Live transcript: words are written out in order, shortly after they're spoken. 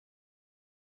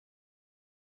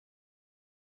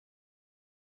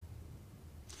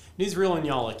NewsReal and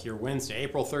Yalik here, Wednesday,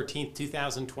 April 13th,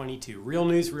 2022. Real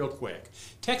news, real quick.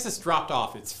 Texas dropped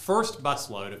off its first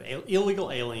busload of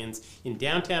illegal aliens in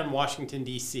downtown Washington,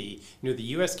 D.C. near the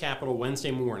U.S. Capitol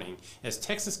Wednesday morning, as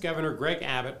Texas Governor Greg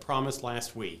Abbott promised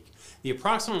last week. The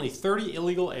approximately 30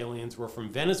 illegal aliens were from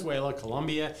Venezuela,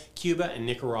 Colombia, Cuba, and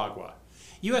Nicaragua.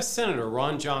 U.S. Senator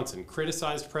Ron Johnson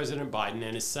criticized President Biden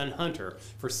and his son Hunter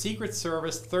for Secret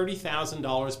Service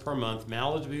 $30,000 per month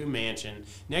Malibu mansion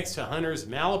next to Hunter's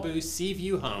Malibu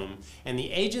Seaview home and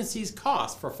the agency's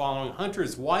cost for following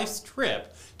Hunter's wife's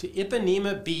trip to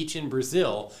Ipanema Beach in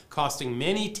Brazil, costing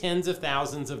many tens of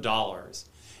thousands of dollars.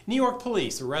 New York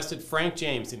police arrested Frank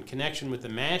James in connection with the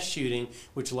mass shooting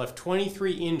which left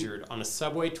 23 injured on a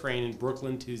subway train in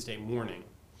Brooklyn Tuesday morning.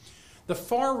 The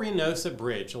Far Reynosa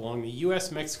Bridge along the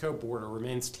U.S.-Mexico border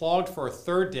remains clogged for a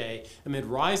third day amid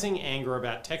rising anger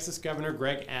about Texas Governor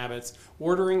Greg Abbott's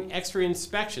ordering extra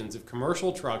inspections of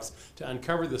commercial trucks to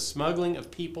uncover the smuggling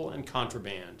of people and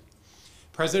contraband.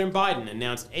 President Biden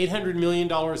announced $800 million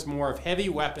more of heavy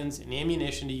weapons and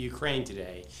ammunition to Ukraine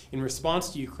today in response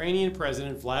to Ukrainian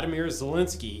President Vladimir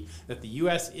Zelensky that the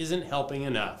U.S. isn't helping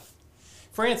enough.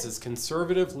 France's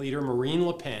conservative leader Marine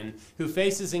Le Pen, who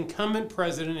faces incumbent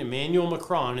President Emmanuel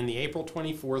Macron in the April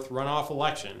 24th runoff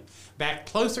election,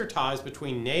 backed closer ties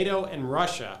between NATO and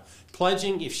Russia,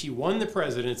 pledging if she won the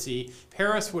presidency,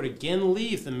 Paris would again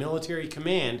leave the military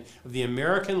command of the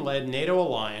American-led NATO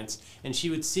alliance, and she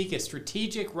would seek a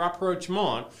strategic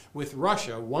rapprochement with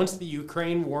Russia once the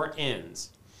Ukraine war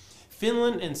ends.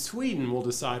 Finland and Sweden will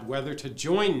decide whether to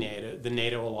join the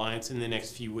NATO alliance in the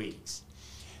next few weeks.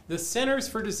 The Centers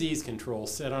for Disease Control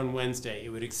said on Wednesday it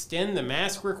would extend the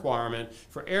mask requirement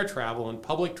for air travel and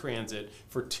public transit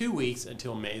for 2 weeks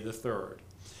until May the 3rd.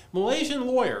 Malaysian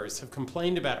lawyers have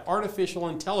complained about artificial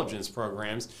intelligence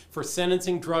programs for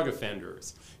sentencing drug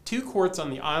offenders. 2 courts on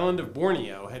the island of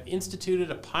Borneo have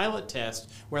instituted a pilot test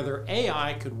whether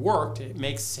AI could work to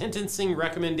make sentencing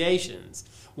recommendations.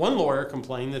 One lawyer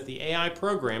complained that the AI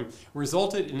program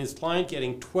resulted in his client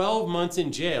getting 12 months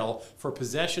in jail for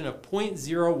possession of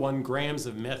 0.01 grams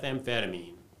of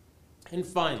methamphetamine. And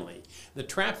finally, the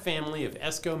Trapp family of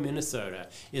Esco, Minnesota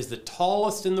is the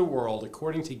tallest in the world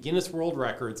according to Guinness World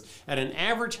Records at an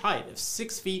average height of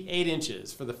 6 feet 8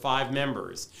 inches for the 5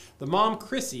 members. The mom,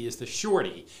 Chrissy, is the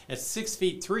shorty at 6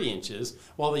 feet 3 inches,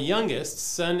 while the youngest,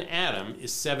 son Adam,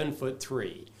 is 7 foot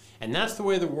 3. And that's the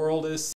way the world is.